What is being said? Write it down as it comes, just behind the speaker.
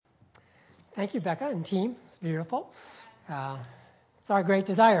Thank you, Becca and team. It's beautiful. It's our great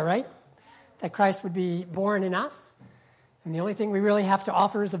desire, right? That Christ would be born in us. And the only thing we really have to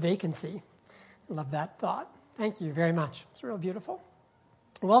offer is a vacancy. I love that thought. Thank you very much. It's real beautiful.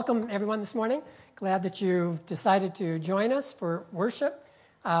 Welcome, everyone, this morning. Glad that you've decided to join us for worship.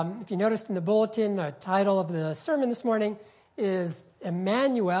 If you noticed in the bulletin, the title of the sermon this morning is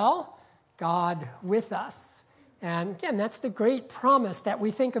Immanuel, God with us. And again, that's the great promise that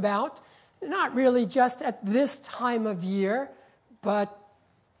we think about, not really just at this time of year, but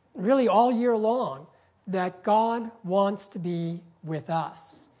really all year long, that God wants to be with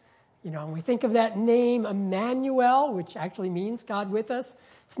us. You know, when we think of that name, Immanuel, which actually means God with us,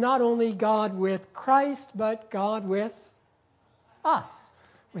 it's not only God with Christ, but God with us,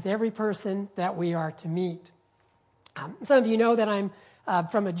 with every person that we are to meet. Some of you know that I'm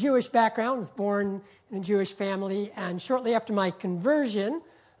from a Jewish background. I was born in a Jewish family, and shortly after my conversion,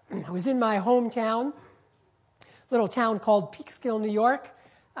 I was in my hometown, a little town called Peekskill, New York.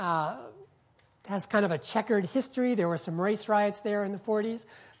 It has kind of a checkered history. There were some race riots there in the 40s,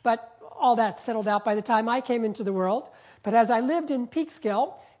 but all that settled out by the time I came into the world. But as I lived in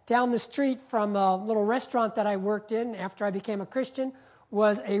Peekskill, down the street from a little restaurant that I worked in after I became a Christian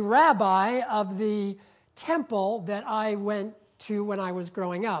was a rabbi of the temple that I went to when I was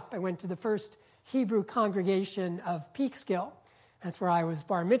growing up. I went to the first Hebrew congregation of Peekskill. That's where I was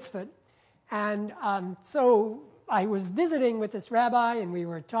bar mitzvahed. And so I was visiting with this rabbi, and we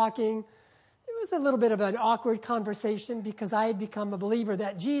were talking. It was a little bit of an awkward conversation because I had become a believer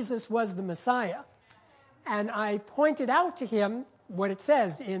that Jesus was the Messiah. And I pointed out to him what it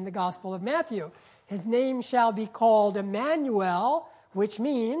says in the Gospel of Matthew. His name shall be called Immanuel, which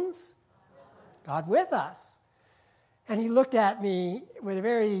means God with us. And he looked at me with a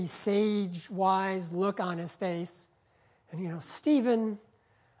very sage, wise look on his face. And, Stephen,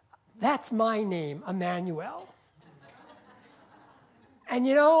 that's my name, Immanuel. And,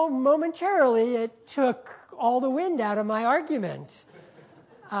 momentarily it took all the wind out of my argument.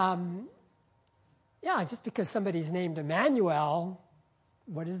 Just because somebody's named Immanuel,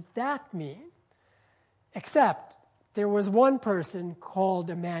 what does that mean? Except there was one person called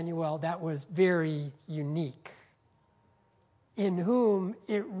Immanuel that was very unique, in whom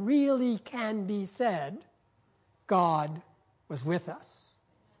it really can be said, God was with us.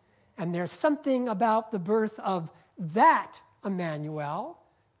 And there's something about the birth of that Immanuel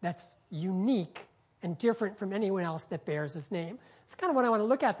that's unique and different from anyone else that bears his name. It's kind of what I want to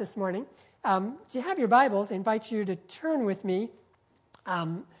look at this morning. Do you have your Bibles? I invite you to turn with me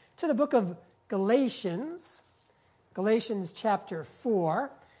to the book of Galatians, Galatians chapter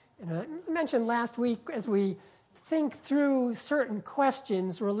 4. And as I mentioned last week, as we think through certain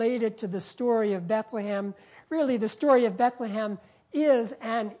questions related to the story of Bethlehem, really the story of Bethlehem is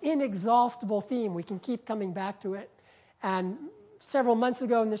an inexhaustible theme. We can keep coming back to it. And several months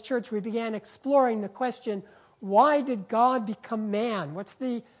ago in this church, we began exploring the question, why did God become man? What's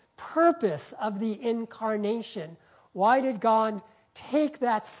the purpose of the incarnation? Why did God take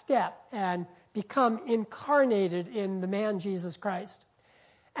that step and become incarnated in the man Jesus Christ?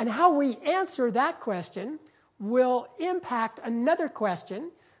 And how we answer that question will impact another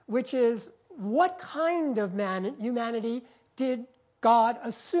question, which is, what kind of humanity did God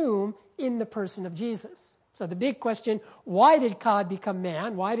assume in the person of Jesus? So the big question, why did God become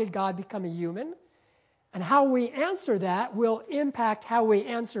man? Why did God become a human? And how we answer that will impact how we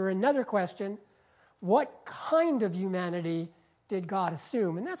answer another question, what kind of humanity did God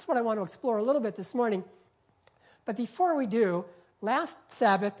assume? And that's what I want to explore a little bit this morning. But before we do, last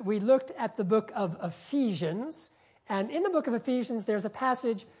Sabbath we looked at the book of Ephesians. And in the book of Ephesians there's a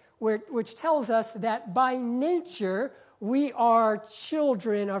passage which tells us that by nature we are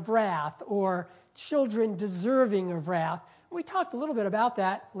children of wrath, or children deserving of wrath. We talked a little bit about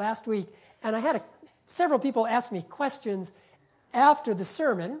that last week, and I had several people ask me questions after the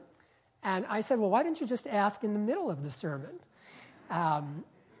sermon, and I said, well, why didn't you just ask in the middle of the sermon?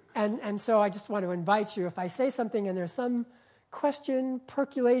 And so I just want to invite you, if I say something and there's some question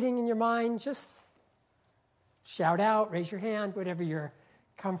percolating in your mind, just shout out, raise your hand, whatever you're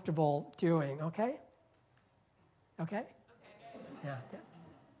comfortable doing, okay? Okay? Yeah.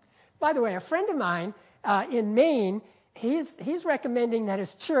 By the way, a friend of mine in Maine, he's recommending that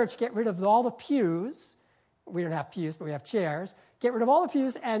his church get rid of all the pews. We don't have pews, but we have chairs. Get rid of all the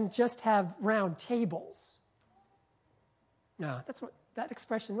pews and just have round tables. No, that's what that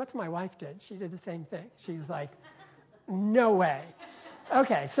expression, what's my wife did. She did the same thing. She was like, no way.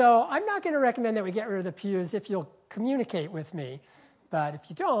 Okay, so I'm not going to recommend that we get rid of the pews if you'll communicate with me. But if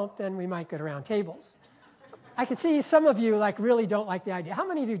you don't, then we might go to round tables. I can see some of you really don't like the idea. How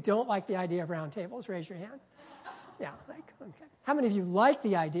many of you don't like the idea of round tables? Raise your hand. Yeah, okay. How many of you like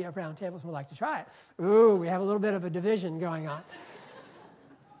the idea of round tables and would like to try it? Ooh, we have a little bit of a division going on.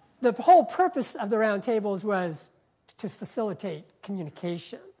 The whole purpose of the round tables was to facilitate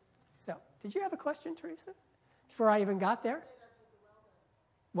communication. So, did you have a question, Teresa, before I even got there?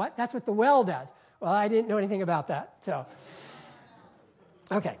 What? That's what the well does. Well, I didn't know anything about that. So,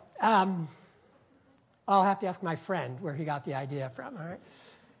 okay. I'll have to ask my friend where he got the idea from, all right?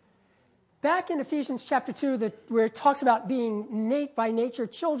 Back in Ephesians chapter 2, where it talks about being by nature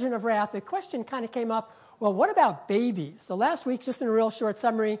children of wrath, the question kind of came up, well, what about babies? So last week, just in a real short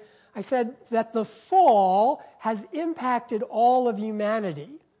summary, I said that the fall has impacted all of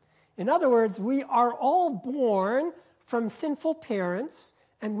humanity. In other words, we are all born from sinful parents,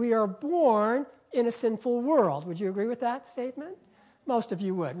 and we are born in a sinful world. Would you agree with that statement? Most of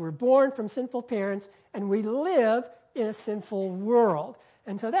you would. We're born from sinful parents, and we live in a sinful world.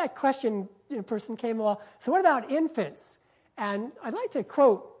 And so that question, person came along, so what about infants? And I'd like to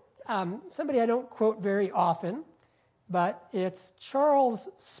quote somebody I don't quote very often, but it's Charles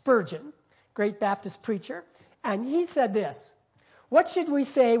Spurgeon, great Baptist preacher. And he said this, what should we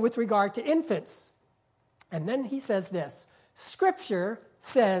say with regard to infants? And then he says this, Scripture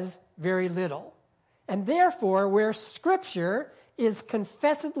says very little. And therefore, where Scripture is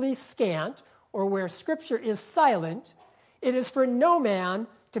confessedly scant, or where Scripture is silent, it is for no man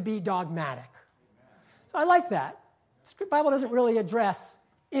to be dogmatic. So I like that. The Bible doesn't really address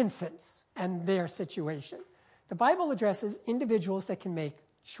infants and their situation. The Bible addresses individuals that can make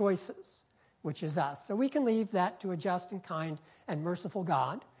choices, which is us. So we can leave that to a just and kind and merciful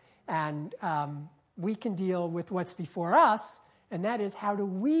God, and we can deal with what's before us, and that is how do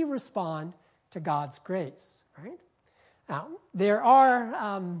we respond to God's grace, right? Now, there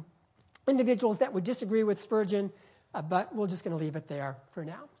are individuals that would disagree with Spurgeon, but we're just going to leave it there for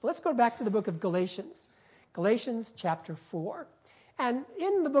now. So let's go back to the book of Galatians. Galatians chapter 4. And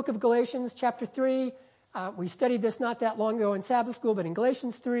in the book of Galatians chapter 3, we studied this not that long ago in Sabbath school, but in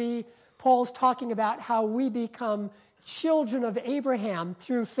Galatians 3, Paul's talking about how we become children of Abraham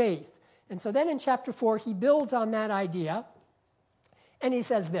through faith. And so then in chapter 4, he builds on that idea, and he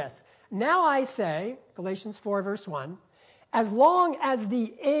says this, now I say, Galatians 4, verse 1, as long as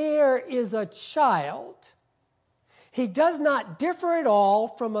the heir is a child, he does not differ at all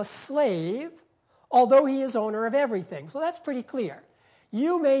from a slave, although he is owner of everything. So that's pretty clear.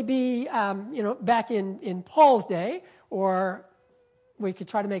 You may be, back in Paul's day, or we could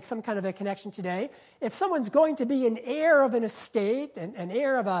try to make some kind of a connection today. If someone's going to be an heir of an estate, an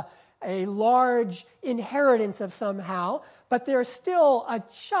heir of a large inheritance of somehow, but they're still a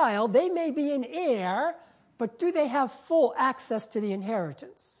child, they may be an heir, but do they have full access to the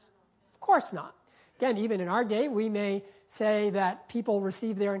inheritance? Of course not. Again, even in our day, we may say that people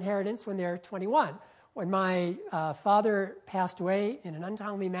receive their inheritance when they're 21. When my father passed away in an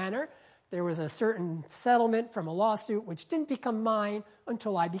untimely manner, there was a certain settlement from a lawsuit which didn't become mine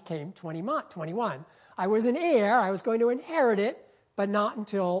until I became 21. I was an heir. I was going to inherit it, but not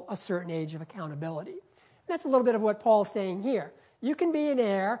until a certain age of accountability. And that's a little bit of what Paul's saying here. You can be an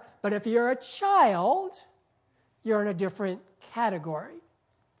heir, but if you're a child, you're in a different category.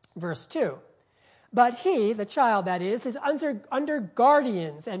 Verse 2. But he, the child that is under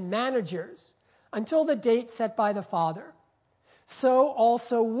guardians and managers until the date set by the father. So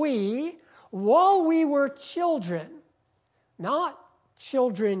also we, while we were children, not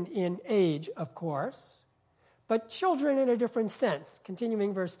children in age, of course, but children in a different sense.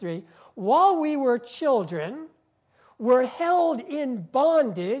 Continuing verse 3, while we were children, were held in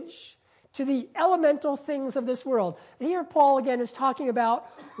bondage to the elemental things of this world. Here Paul again is talking about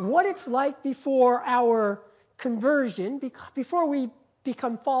what it's like before our conversion, before we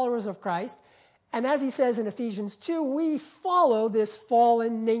become followers of Christ. And as he says in Ephesians 2, we follow this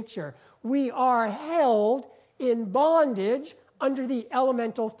fallen nature. We are held in bondage under the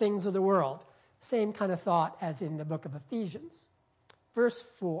elemental things of the world. Same kind of thought as in the book of Ephesians. Verse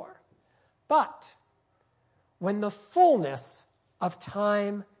 4, but when the fullness of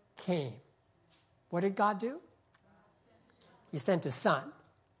time came, what did God do? He sent his son.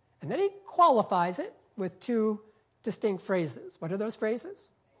 And then he qualifies it with two distinct phrases. What are those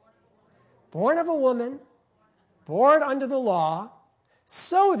phrases? Born of a woman, born under the law,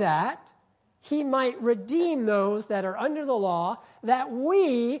 so that he might redeem those that are under the law, that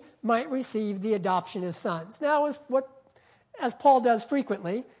we might receive the adoption as sons. Now, as Paul does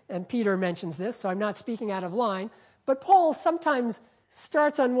frequently, and Peter mentions this, so I'm not speaking out of line, but Paul sometimes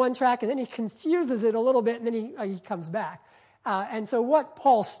starts on one track and then he confuses it a little bit and then he comes back. And so what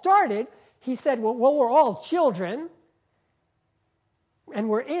Paul started, he said, well, we're all children, and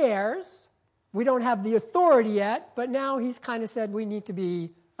we're heirs. We don't have the authority yet, but now he's kind of said we need to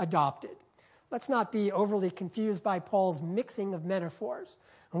be adopted. Let's not be overly confused by Paul's mixing of metaphors.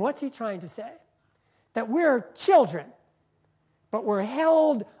 And what's he trying to say? That we're children, but we're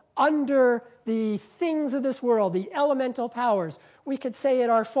held under the things of this world, the elemental powers. We could say it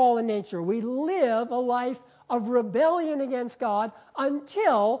our fallen nature. We live a life of rebellion against God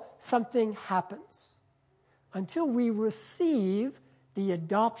until something happens, until we receive the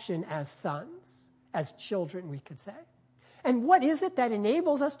adoption as sons, as children, we could say. And what is it that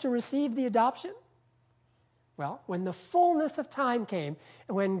enables us to receive the adoption? Well, when the fullness of time came,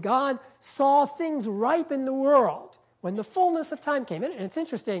 and when God saw things ripe in the world, when the fullness of time came, and it's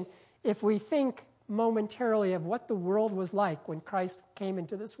interesting if we think momentarily of what the world was like when Christ came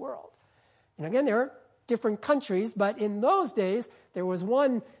into this world. And again, there are different countries, but in those days, there was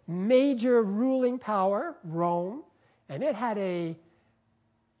one major ruling power, Rome, and it had a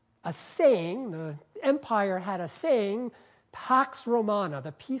saying, the empire had a saying, Pax Romana,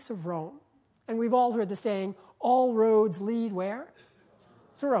 the peace of Rome. And we've all heard the saying, all roads lead where?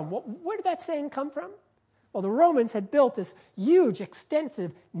 To Rome. Where did that saying come from? Well, the Romans had built this huge,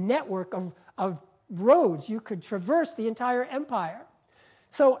 extensive network of roads. You could traverse the entire empire.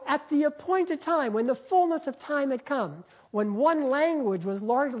 So at the appointed time, when the fullness of time had come, when one language was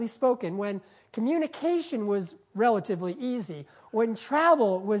largely spoken, when communication was relatively easy, when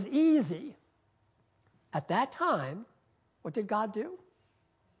travel was easy, at that time, what did God do?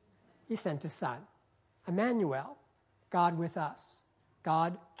 He sent his son, Immanuel, God with us.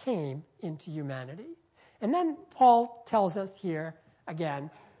 God came into humanity. And then Paul tells us here, again,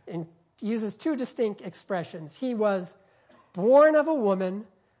 and uses two distinct expressions. He was born of a woman,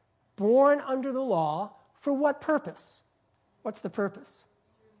 born under the law, for what purpose? What's the purpose?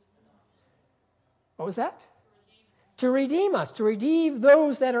 What was that? To redeem us, to redeem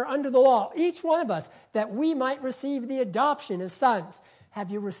those that are under the law, each one of us, that we might receive the adoption as sons.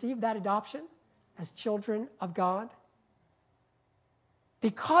 Have you received that adoption as children of God?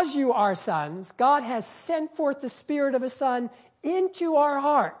 Because you are sons, God has sent forth the Spirit of His Son into our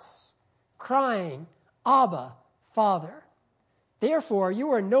hearts, crying, Abba, Father. Therefore, you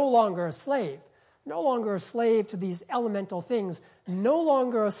are no longer a slave to these elemental things, no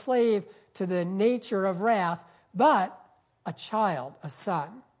longer a slave to the nature of wrath, but a child, a son.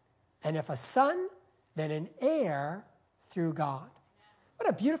 And if a son, then an heir through God. What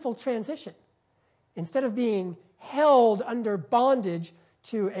a beautiful transition. Instead of being held under bondage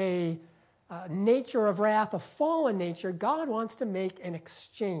to a nature of wrath, a fallen nature, God wants to make an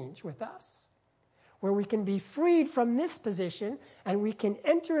exchange with us, where we can be freed from this position and we can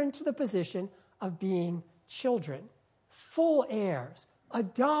enter into the position of being children, full heirs,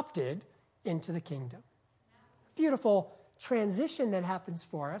 adopted into the kingdom. Beautiful transition that happens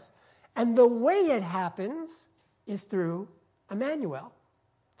for us. And the way it happens is through Immanuel,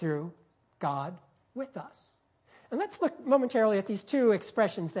 through God with us. And let's look momentarily at these two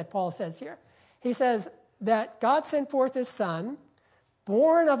expressions that Paul says here. He says that God sent forth his son,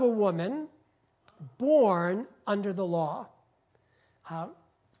 born of a woman, born under the law. What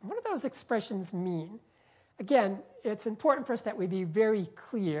do those expressions mean? Again, it's important for us that we be very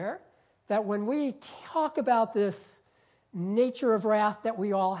clear that when we talk about this nature of wrath that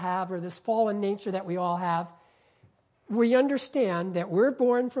we all have, or this fallen nature that we all have, we understand that we're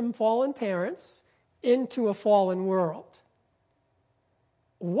born from fallen parents into a fallen world.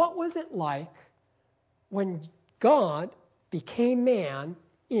 What was it like when God became man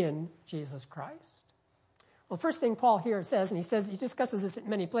in Jesus Christ? Well, first thing Paul here says, and he discusses this in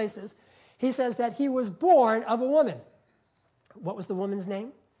many places, he says that he was born of a woman. What was the woman's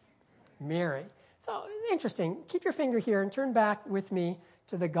name? Mary. So interesting. Keep your finger here and turn back with me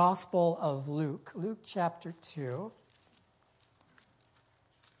to the Gospel of Luke, Luke chapter 2.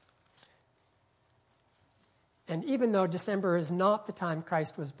 And even though December is not the time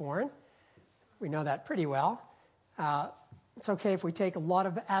Christ was born, we know that pretty well, it's okay if we take a lot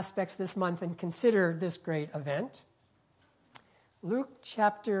of aspects this month and consider this great event. Luke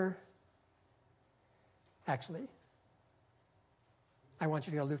chapter, actually, I want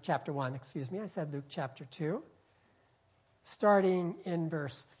you to go Luke chapter 1, excuse me. I said Luke chapter 2, starting in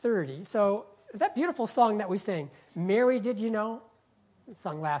verse 30. So that beautiful song that we sing, Mary, Did You Know? We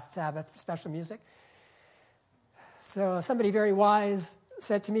sung last Sabbath, special music. So somebody very wise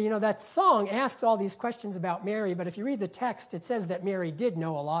said to me, that song asks all these questions about Mary, but if you read the text, it says that Mary did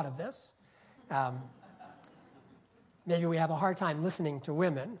know a lot of this. Maybe we have a hard time listening to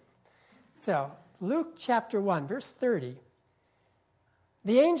women. So Luke chapter 1, verse 30.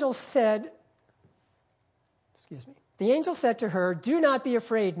 The angel said to her, "Do not be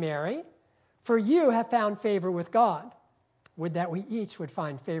afraid, Mary, for you have found favor with God." Would that we each would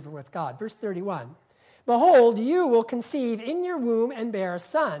find favor with God. Verse 31. "Behold, you will conceive in your womb and bear a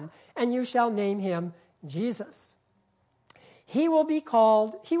son, and you shall name him Jesus. He will be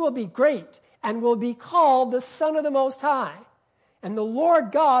great and will be called the Son of the Most High. And the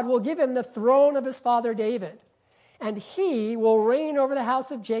Lord God will give him the throne of his father David. And he will reign over the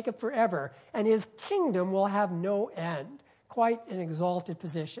house of Jacob forever, and his kingdom will have no end." Quite an exalted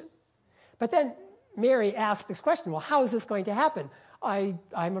position. But then Mary asked this question, well, how is this going to happen?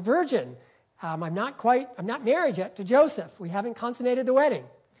 I'm a virgin. I'm not married yet to Joseph. We haven't consummated the wedding.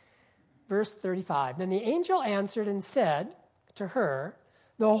 Verse 35, "Then the angel answered and said to her,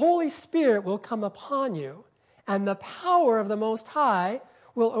 'The Holy Spirit will come upon you, and the power of the Most High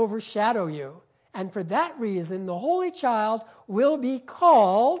will overshadow you. And for that reason, the Holy Child will be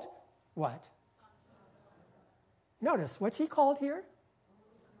called,'" what? Notice, what's he called here?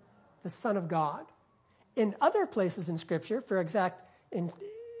 The Son of God. In other places in Scripture, for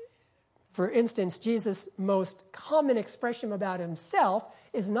instance, Jesus' most common expression about himself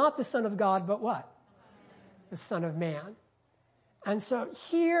is not the Son of God, but what? The Son of Man. And so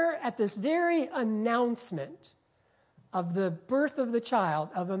here at this very announcement of the birth of the child,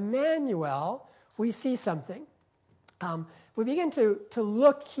 of Immanuel, we see something. We begin to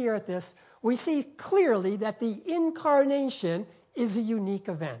look here at this. We see clearly that the incarnation is a unique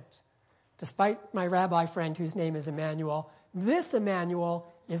event. Despite my rabbi friend whose name is Immanuel, this Immanuel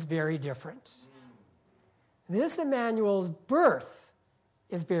is very different. This Immanuel's birth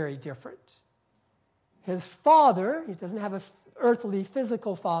is very different. His father, he doesn't have an earthly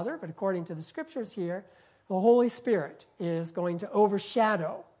physical father, but according to the scriptures here, the Holy Spirit is going to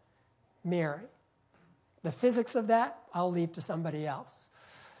overshadow Mary. The physics of that, I'll leave to somebody else.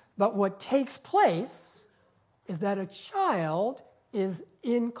 But what takes place is that a child is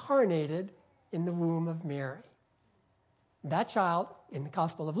incarnated in the womb of Mary. That child, in the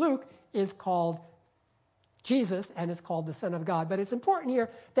Gospel of Luke, is called Jesus and is called the Son of God. But it's important here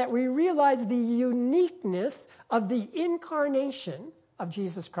that we realize the uniqueness of the incarnation of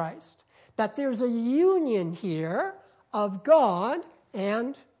Jesus Christ. That there's a union here of God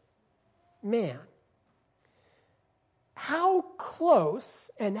and man. How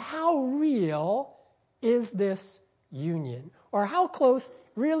close and how real is this union? Or how close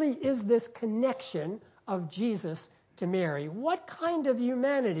really is this connection of Jesus to Mary? What kind of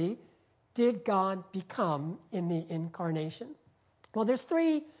humanity did God become in the incarnation? Well, there's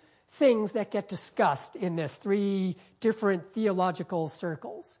three things that get discussed in this, three different theological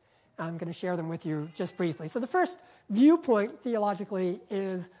circles. I'm going to share them with you just briefly. So the first viewpoint theologically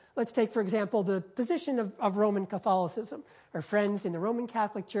is, let's take, for example, the position of Roman Catholicism. Our friends in the Roman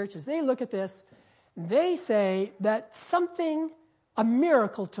Catholic Church, as they look at this, they say that a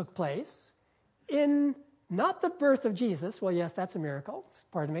miracle took place in not the birth of Jesus. Well, yes, that's a miracle,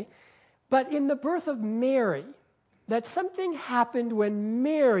 pardon me. But in the birth of Mary, that something happened when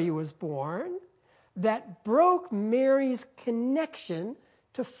Mary was born that broke Mary's connection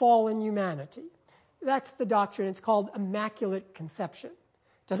to fallen humanity. That's the doctrine. It's called Immaculate Conception.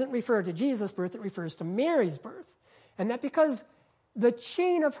 It doesn't refer to Jesus' birth, it refers to Mary's birth. And that because the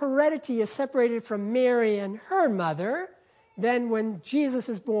chain of heredity is separated from Mary and her mother, then when Jesus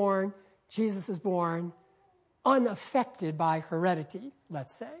is born unaffected by heredity,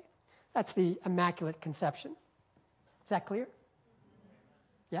 let's say. That's the Immaculate Conception. Is that clear?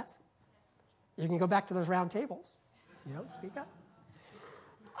 Yes? You can go back to those round tables. You don't speak up.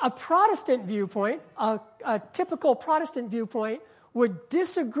 A Protestant viewpoint, a typical Protestant viewpoint, would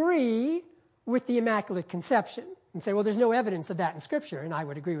disagree with the Immaculate Conception and say, well, there's no evidence of that in Scripture, and I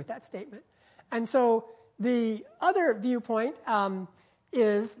would agree with that statement. And so the other viewpoint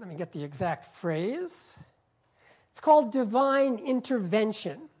is, let me get the exact phrase, it's called divine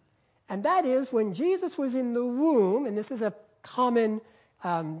intervention. And that is when Jesus was in the womb, and this is a common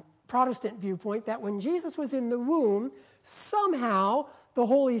Protestant viewpoint, that when Jesus was in the womb, somehow the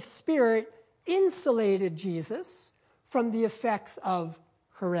Holy Spirit insulated Jesus from the effects of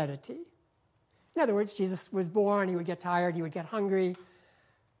heredity. In other words, Jesus was born, he would get tired, he would get hungry,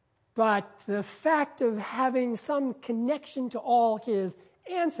 but the fact of having some connection to all his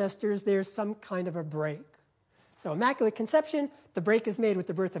ancestors, there's some kind of a break. So Immaculate Conception, the break is made with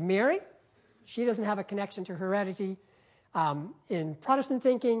the birth of Mary. She doesn't have a connection to heredity. In Protestant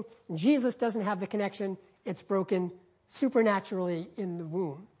thinking, Jesus doesn't have the connection. It's broken supernaturally in the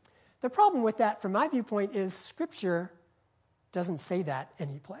womb. The problem with that, from my viewpoint, is Scripture doesn't say that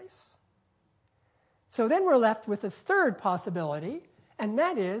anyplace. So then we're left with a third possibility, And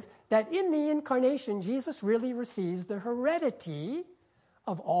that is that in the incarnation, Jesus really receives the heredity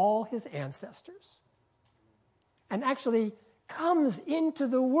of all his ancestors and actually comes into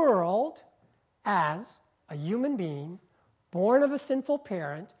the world as a human being, born of a sinful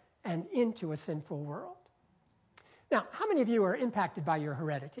parent and into a sinful world. Now, how many of you are impacted by your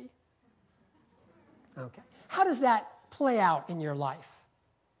heredity? Okay. How does that play out in your life?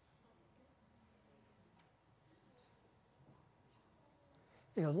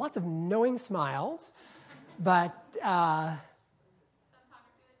 You know, lots of knowing smiles, but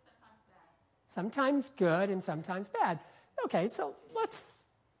sometimes good and sometimes bad. Okay, so let's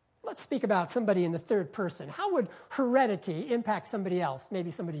speak about somebody in the third person. How would heredity impact somebody else?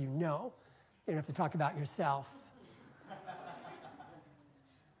 Maybe somebody you know. You don't have to talk about yourself.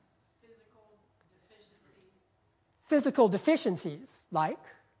 Physical deficiencies, like?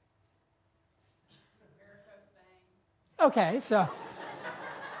 Okay, so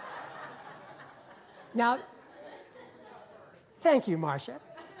now, thank you, Marcia.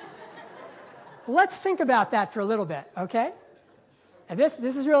 Let's think about that for a little bit, okay? And this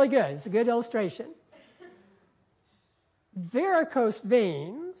is really good. It's a good illustration. Varicose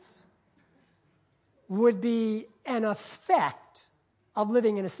veins would be an effect of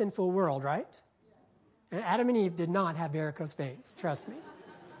living in a sinful world, right? And Adam and Eve did not have varicose veins, trust me.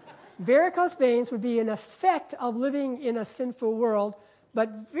 Varicose veins would be an effect of living in a sinful world,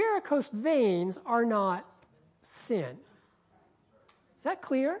 but varicose veins are not sin. Is that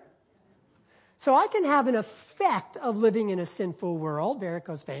clear? So I can have an effect of living in a sinful world,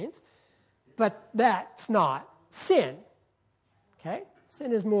 varicose veins, but that's not sin. Okay?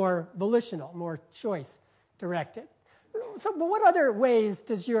 Sin is more volitional, more choice directed. So, but what other ways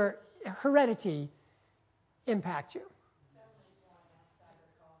does your heredity impact you?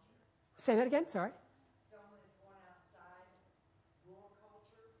 Say that again, sorry. Someone's born outside your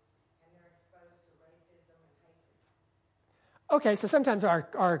culture and they're exposed to racism and hatred. Okay, so sometimes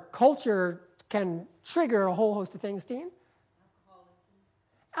our culture can trigger a whole host of things, Dean.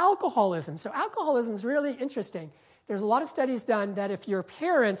 Alcoholism. So alcoholism is really interesting. There's a lot of studies done that if your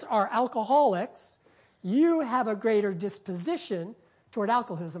parents are alcoholics, you have a greater disposition toward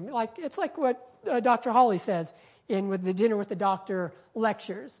alcoholism. It's like what Dr. Hawley says in with the Dinner with the Doctor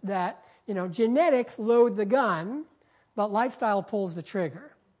lectures, that genetics load the gun, but lifestyle pulls the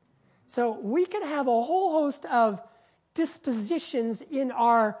trigger. So we can have a whole host of dispositions in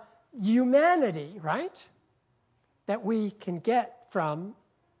our humanity, right, that we can get from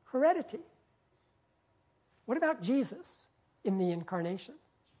heredity. What about Jesus in the incarnation?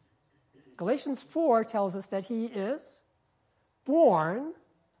 Galatians 4 tells us that he is born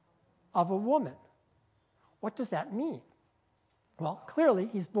of a woman. What does that mean? Well, clearly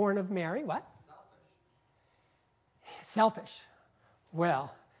he's born of Mary. What? Selfish.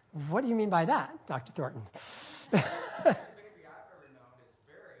 Well, what do you mean by that, Dr. Thornton? Every baby I've ever known is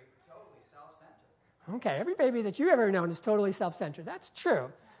totally self-centered. Okay, every baby that you've ever known is totally self-centered. That's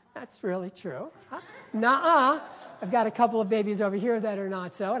true. That's really true. Huh? Nuh-uh. I've got a couple of babies over here that are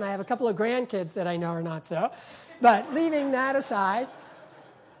not so, and I have a couple of grandkids that I know are not so. But leaving that aside,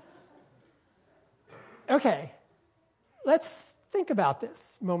 okay, let's think about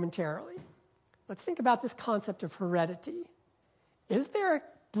this momentarily. Let's think about this concept of heredity. Is there a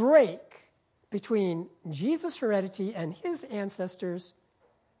break between Jesus' heredity and his ancestors,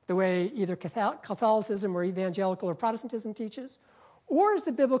 the way either Catholicism or evangelical or Protestantism teaches? Or is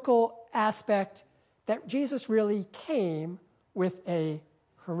the biblical aspect that Jesus really came with a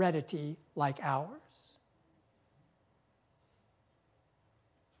heredity like ours?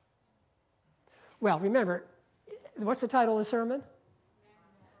 Well, remember, what's the title of the sermon?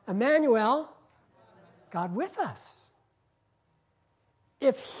 Immanuel, God with us.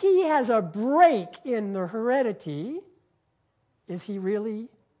 If he has a break in the heredity, is he really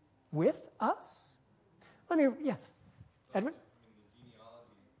with us? Yes, Edwin? The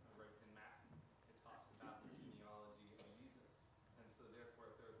genealogy, right in Matthew, it talks about the genealogy of Jesus. And so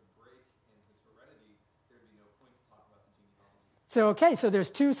therefore, if there was a break in his heredity, there'd be no point to talk about the genealogy. So there's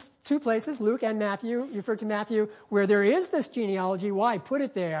two places, Luke and Matthew. You refer to Matthew, where there is this genealogy. Why put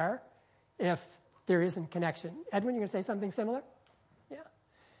it there if there isn't connection? Edwin, you're going to say something similar? Yeah.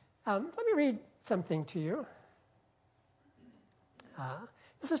 Let me read something to you.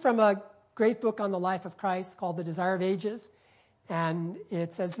 This is from a great book on the life of Christ called The Desire of Ages. And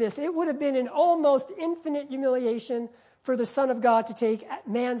it says this: "It would have been an almost infinite humiliation for the Son of God to take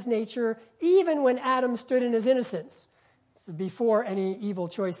man's nature, even when Adam stood in his innocence." This is before any evil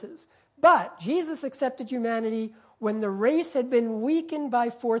choices. But Jesus accepted humanity when the race had been weakened by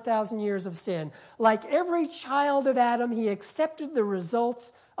 4,000 years of sin. Like every child of Adam, he accepted the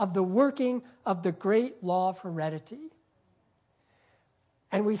results of the working of the great law of heredity.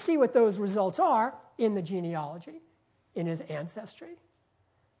 And we see what those results are in the genealogy, in his ancestry.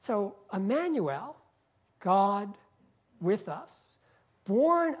 So Immanuel, God with us,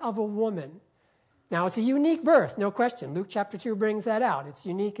 born of a woman. Now, it's a unique birth, no question. Luke chapter 2 brings that out. It's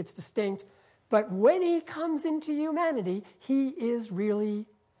unique, it's distinct. But when he comes into humanity, he is really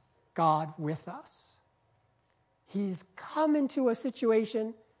God with us. He's come into a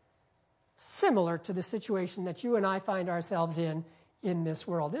situation similar to the situation that you and I find ourselves in this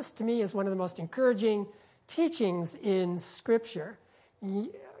world. This, to me, is one of the most encouraging teachings in Scripture.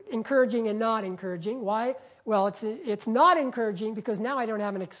 Encouraging and not encouraging. Why? Well, it's not encouraging because now I don't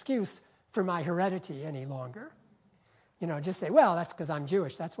have an excuse for my heredity any longer. Just say, well, that's because I'm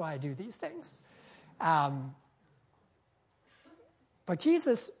Jewish. That's why I do these things. But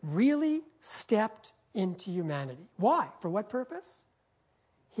Jesus really stepped into humanity. Why? For what purpose?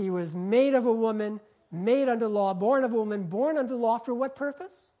 He was made of a woman, made under law, born of a woman, born under law. For what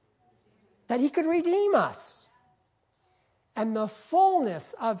purpose? That he could redeem us. And the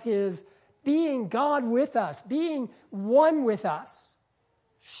fullness of his being God with us, being one with us,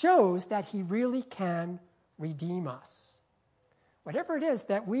 shows that he really can redeem us. Whatever it is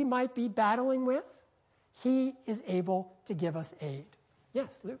that we might be battling with, he is able to give us aid.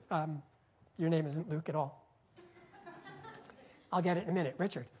 Yes, Luke. Your name isn't Luke at all. I'll get it in a minute.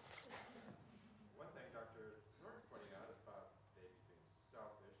 Richard. One thing Dr. Norton's pointing out is about babies being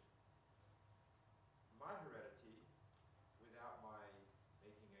selfish. My heredity, without my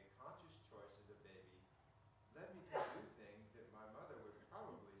making a conscious choice as a baby, led me to do things that my mother would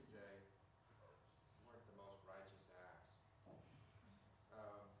probably say weren't the most righteous acts.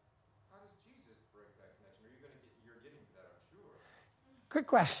 How does Jesus break that connection? You're getting to that, I'm sure. Good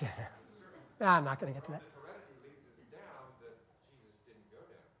question. No, I'm not going to get to that. The heredity leads us down that Jesus didn't go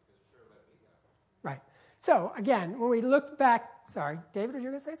down because it sure led me down. Right. So, again, when we look back, sorry, David, were you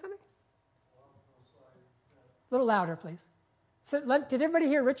going to say something? A little louder, please. So, did everybody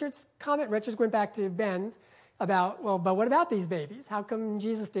hear Richard's comment? Richard went back to Ben's about, well, but what about these babies? How come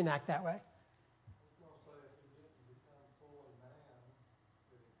Jesus didn't act that way?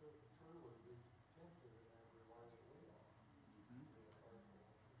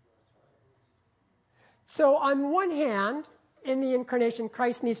 So on one hand, in the incarnation,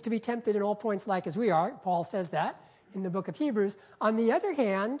 Christ needs to be tempted in all points like as we are. Paul says that in the book of Hebrews. On the other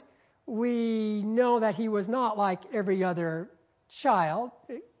hand, we know that he was not like every other child,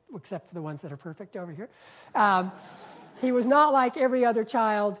 except for the ones that are perfect over here. He was not like every other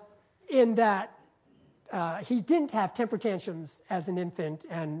child in that he didn't have temper tantrums as an infant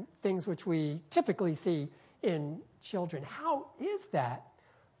and things which we typically see in children. How is that?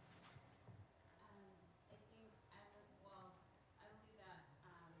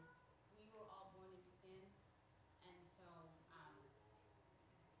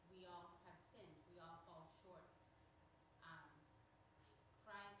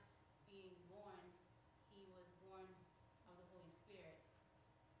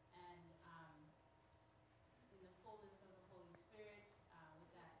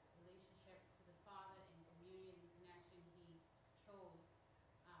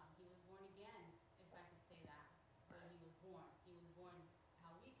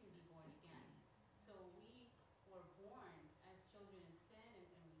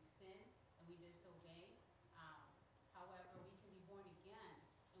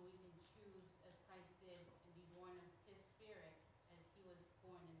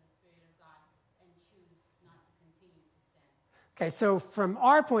 Okay, so from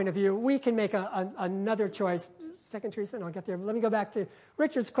our point of view, we can make another choice. Second, Teresa, and I'll get there. But let me go back to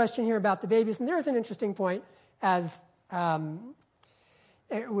Richard's question here about the babies. And there's an interesting point, as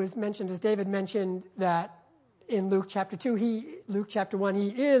it was mentioned, as David mentioned, that in Luke chapter 2, Luke chapter 1, he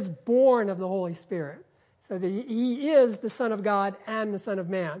is born of the Holy Spirit. So he is the Son of God and the Son of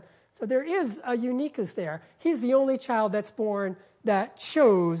Man. So there is a uniqueness there. He's the only child that's born that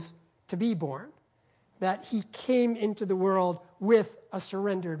chose to be born, that he came into the world with a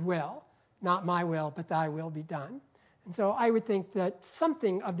surrendered will. Not my will, but thy will be done. And so I would think that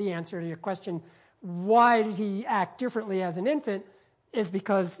something of the answer to your question, why did he act differently as an infant, is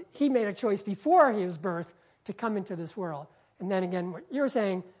because he made a choice before his birth to come into this world. And then again, what you're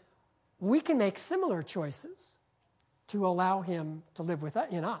saying, we can make similar choices to allow him to live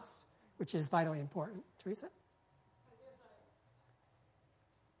in us, which is vitally important. Teresa?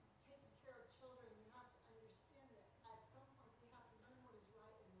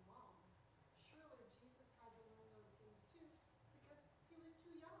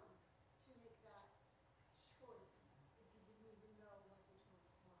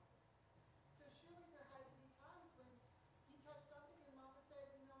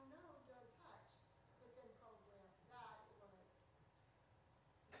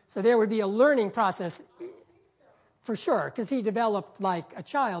 So there would be a learning process for sure, because he developed like a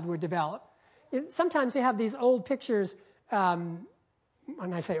child would develop. Sometimes you have these old pictures, when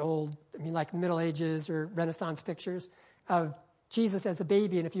I say old, I mean like the Middle Ages or Renaissance pictures of Jesus as a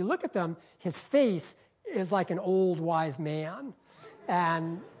baby, and if you look at them, his face is like an old wise man.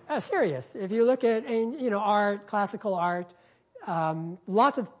 And serious, if you look at art, classical art,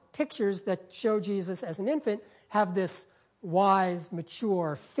 lots of pictures that show Jesus as an infant have this wise,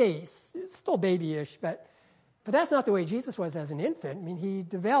 mature face. It's still babyish, but that's not the way Jesus was as an infant. I mean, he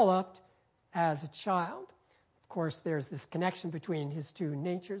developed as a child. Of course, there's this connection between his two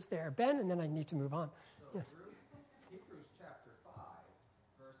natures there. Ben, and then I need to move on. So yes. Hebrews chapter 5,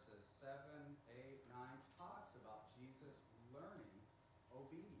 verses 7, 8, 9 talks about Jesus learning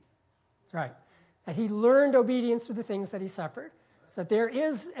obedience. That's right. That he learned obedience through the things that he suffered. So there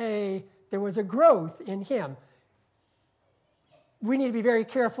was a growth in him. We need to be very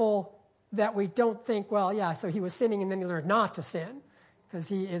careful that we don't think, well, yeah, so he was sinning and then he learned not to sin, because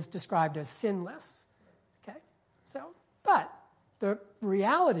he is described as sinless. Okay? So, but the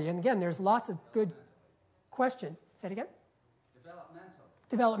reality, and again, there's lots of good question. Say it again?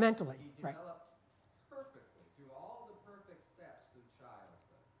 Developmentally, He right. developed perfectly through all the perfect steps through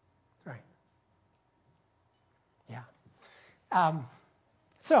childhood. That's right. Yeah.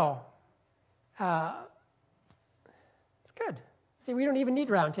 It's good. See, we don't even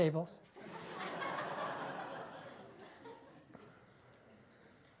need round tables.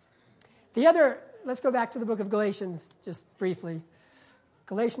 Let's go back to the book of Galatians just briefly.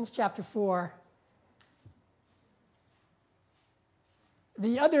 Galatians chapter 4.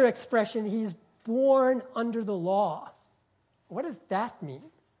 The other expression, he's born under the law. What does that mean?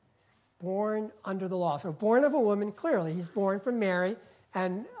 Born under the law. So born of a woman, clearly, he's born from Mary.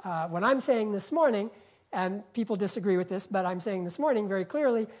 And what I'm saying this morning, and people disagree with this, but I'm saying this morning very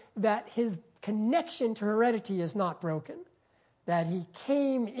clearly that his connection to heredity is not broken. That he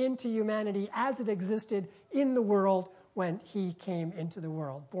came into humanity as it existed in the world when he came into the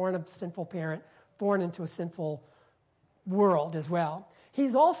world. Born of a sinful parent, born into a sinful world as well.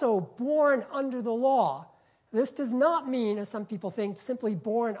 He's also born under the law. This does not mean, as some people think, simply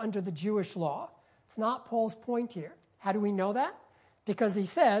born under the Jewish law. It's not Paul's point here. How do we know that? Because he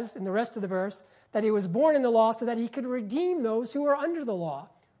says in the rest of the verse that he was born in the law so that he could redeem those who are under the law.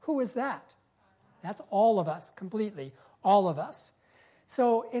 Who is that? That's all of us, completely, all of us.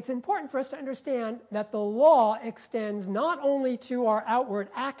 So it's important for us to understand that the law extends not only to our outward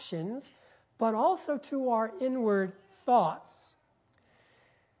actions, but also to our inward thoughts.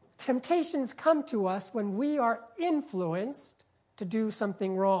 Temptations come to us when we are influenced to do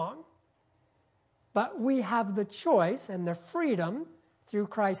something wrong. But we have the choice and the freedom through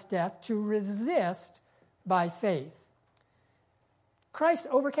Christ's death to resist by faith. Christ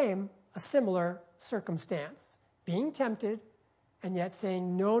overcame a similar circumstance, being tempted and yet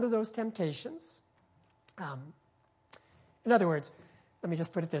saying no to those temptations. In other words, let me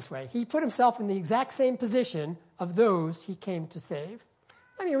just put it this way. He put himself in the exact same position of those he came to save.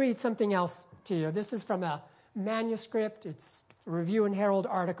 Let me read something else to you. This is from a manuscript. It's a Review and Herald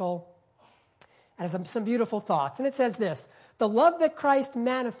article. And it has some beautiful thoughts. And it says this: the love that Christ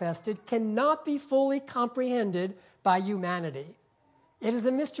manifested cannot be fully comprehended by humanity. It is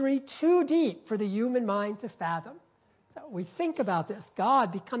a mystery too deep for the human mind to fathom. So we think about this,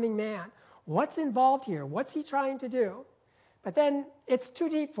 God becoming man. What's involved here? What's he trying to do? But then it's too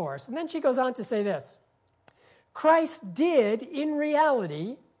deep for us. And then she goes on to say this: Christ did, in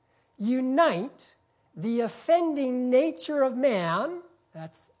reality, unite the offending nature of man,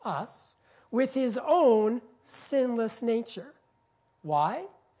 that's us, with his own sinless nature. Why?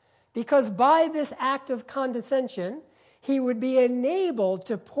 Because by this act of condescension, he would be enabled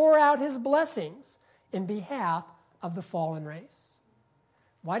to pour out his blessings in behalf of the fallen race.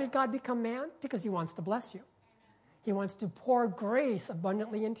 Why did God become man? Because he wants to bless you. He wants to pour grace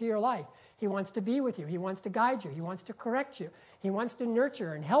abundantly into your life. He wants to be with you. He wants to guide you. He wants to correct you. He wants to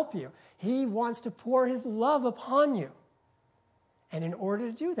nurture and help you. He wants to pour his love upon you. And in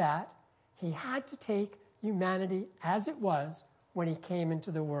order to do that, he had to take humanity as it was when he came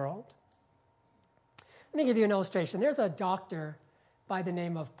into the world. Let me give you an illustration. There's a doctor by the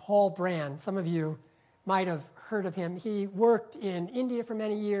name of Paul Brand. Some of you might have heard of him. He worked in India for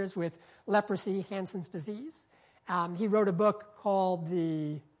many years with leprosy, Hansen's disease. He wrote a book called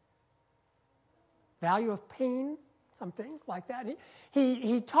The Value of Pain, something like that.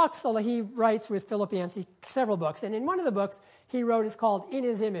 He writes with Philip Yancey several books, and in one of the books he wrote is called In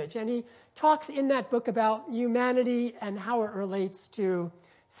His Image, and he talks in that book about humanity and how it relates to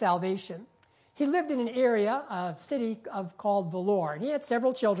salvation. he lived in an area, a city called Vellore, and he had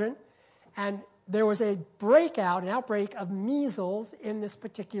several children, and there was an outbreak of measles in this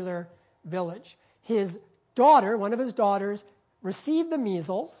particular village. His daughter, one of his daughters, received the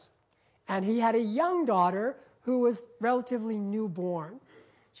measles, and he had a young daughter who was relatively newborn.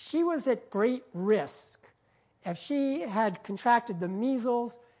 She was at great risk. If she had contracted the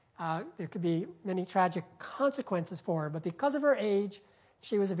measles, there could be many tragic consequences for her, but because of her age,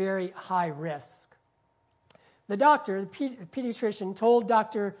 she was a very high risk. The doctor, the pediatrician, told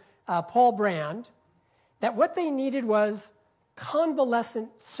Dr. Paul Brand that what they needed was convalescent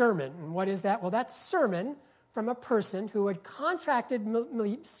serum. And what is that? Well, that's serum from a person who had contracted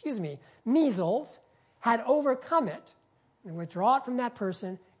measles, had overcome it, and withdraw it from that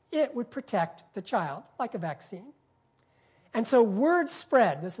person. It would protect the child, like a vaccine. And so word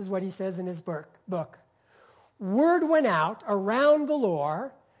spread. This is what he says in his book. Word went out around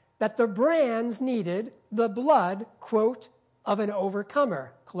Vellore that the Brands needed the blood, quote, of an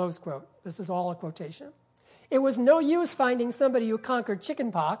overcomer, close quote. This is all a quotation. It was no use finding somebody who conquered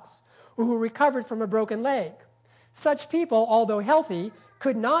chickenpox or who recovered from a broken leg. Such people, although healthy,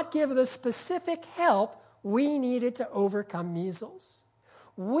 could not give the specific help we needed to overcome measles.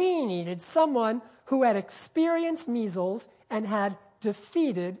 We needed someone who had experienced measles and had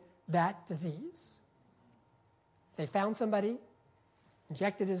defeated that disease. They found somebody,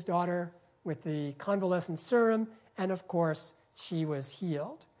 injected his daughter with the convalescent serum, and of course, she was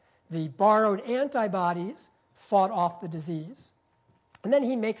healed. The borrowed antibodies fought off the disease. And then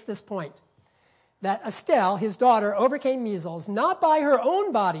he makes this point, that Estelle, his daughter, overcame measles not by her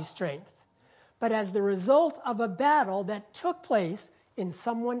own body strength, but as the result of a battle that took place in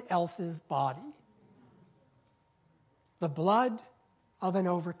someone else's body. The blood of an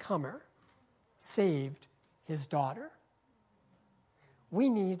overcomer saved his daughter. We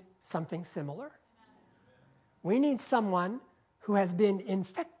need something similar. We need someone who has been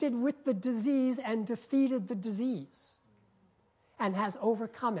infected with the disease and defeated the disease and has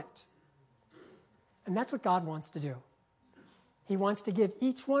overcome it. And that's what God wants to do. He wants to give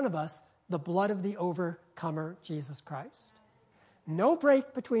each one of us the blood of the overcomer, Jesus Christ. No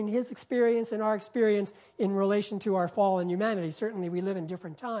break between his experience and our experience in relation to our fallen humanity. Certainly we live in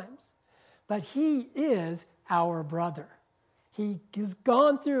different times. But he is our brother. He has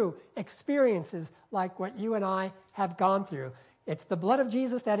gone through experiences like what you and I have gone through. It's the blood of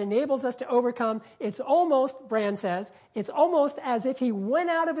Jesus that enables us to overcome. It's almost, Brand says, it's almost as if he went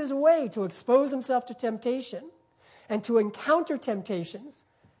out of his way to expose himself to temptation and to encounter temptations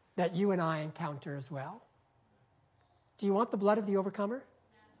that you and I encounter as well. Do you want the blood of the overcomer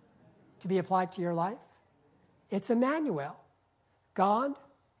to be applied to your life? It's Immanuel, God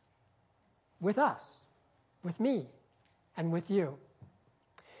with us, with me, and with you.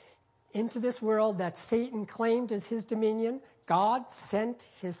 Into this world that Satan claimed as his dominion, God sent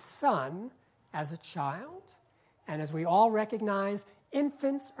his son as a child. And as we all recognize,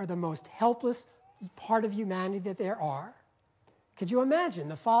 infants are the most helpless part of humanity that there are. Could you imagine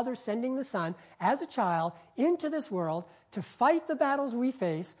the Father sending the Son as a child into this world to fight the battles we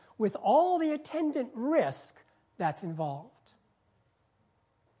face with all the attendant risk that's involved?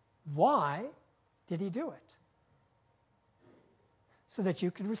 Why did he do it? So that you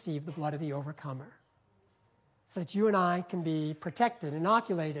could receive the blood of the overcomer. So that you and I can be protected,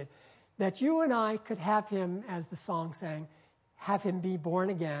 inoculated. That you and I could have him, as the song sang, have him be born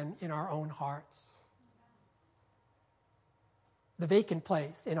again in our own hearts. The vacant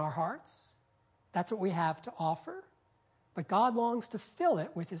place in our hearts, that's what we have to offer. But God longs to fill it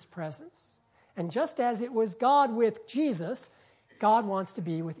with his presence. And just as it was God with Jesus, God wants to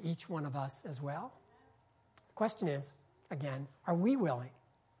be with each one of us as well. The question is, again, are we willing?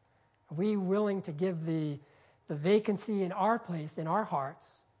 Are we willing to give the vacancy in our place, in our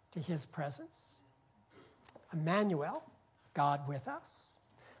hearts, to his presence? Immanuel, God with us.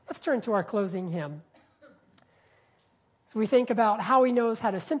 Let's turn to our closing hymn. So we think about how he knows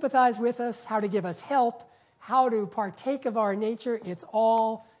how to sympathize with us, how to give us help, how to partake of our nature. It's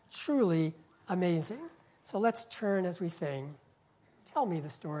all truly amazing. So let's turn as we sing, Tell Me the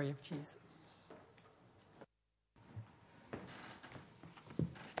Story of Jesus.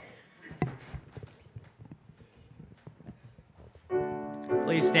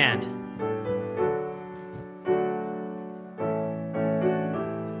 Please stand.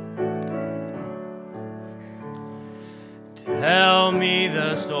 Tell me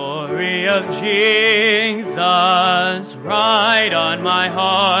the story of Jesus, write on my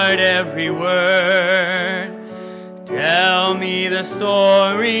heart every word. Tell me the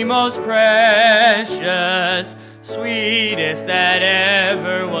story most precious, sweetest that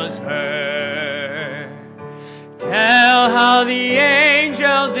ever was heard. while the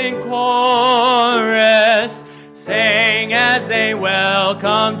angels in chorus sang as they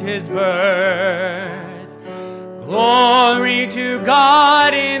welcomed his birth. Glory to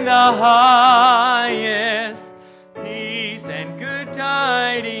God in the highest, peace and good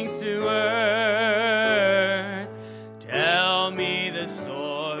tidings to earth. Tell me the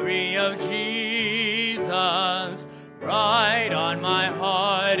story of Jesus, write on my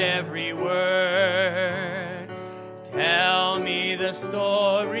heart every word. Tell me the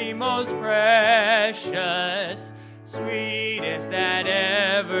story most precious, sweetest that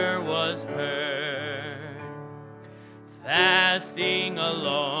ever was heard. Fasting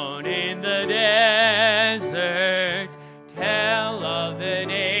alone in the desert, tell of the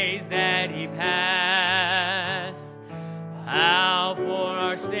days that he passed, how for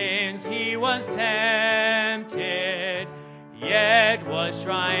our sins he was tempted, yet was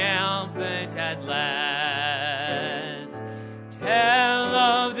triumphant at last. Tell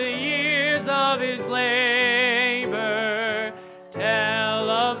of the years of his labor, tell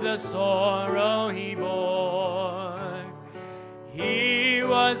of the sorrow he bore. He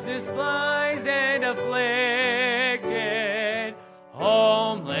was despised and afflicted,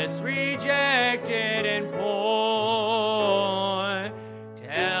 homeless, rejected, and poor.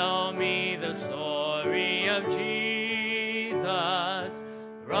 Tell me the story of Jesus,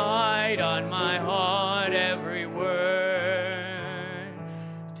 write on my heart every word.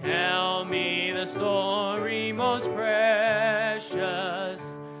 Tell me the story most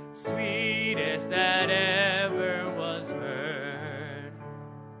precious, sweetest that ever was heard.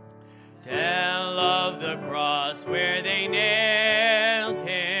 Tell of the cross where they nailed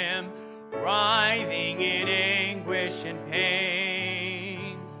him, writhing in anguish and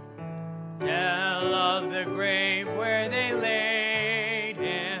pain. Tell of the grave where they laid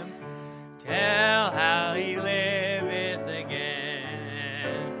him, tell how he liveth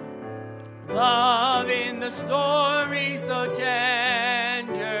again. Love in the story so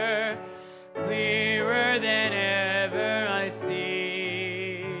tender, clearer than ever I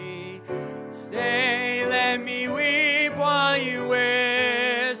see. Stay, let me weep while you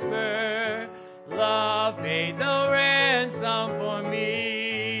whisper, love paid the ransom for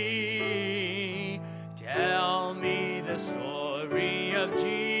me. Tell me the story of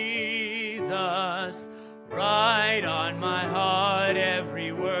Jesus, write on my heart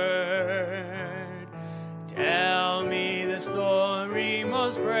every word. Tell me the story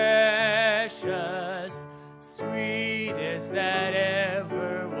most precious, sweetest that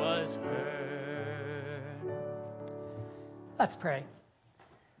ever was heard. Let's pray.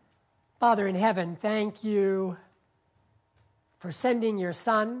 Father in heaven, thank you for sending your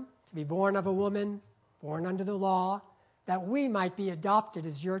Son to be born of a woman, born under the law, that we might be adopted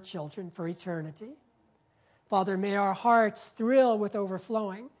as your children for eternity. Father, may our hearts thrill with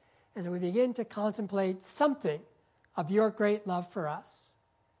overflowing as we begin to contemplate something of your great love for us.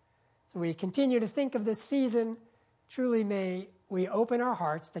 So we continue to think of this season. Truly may we open our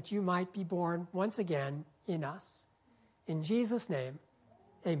hearts that you might be born once again in us. In Jesus' name,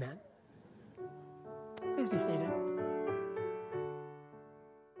 amen. Please be seated.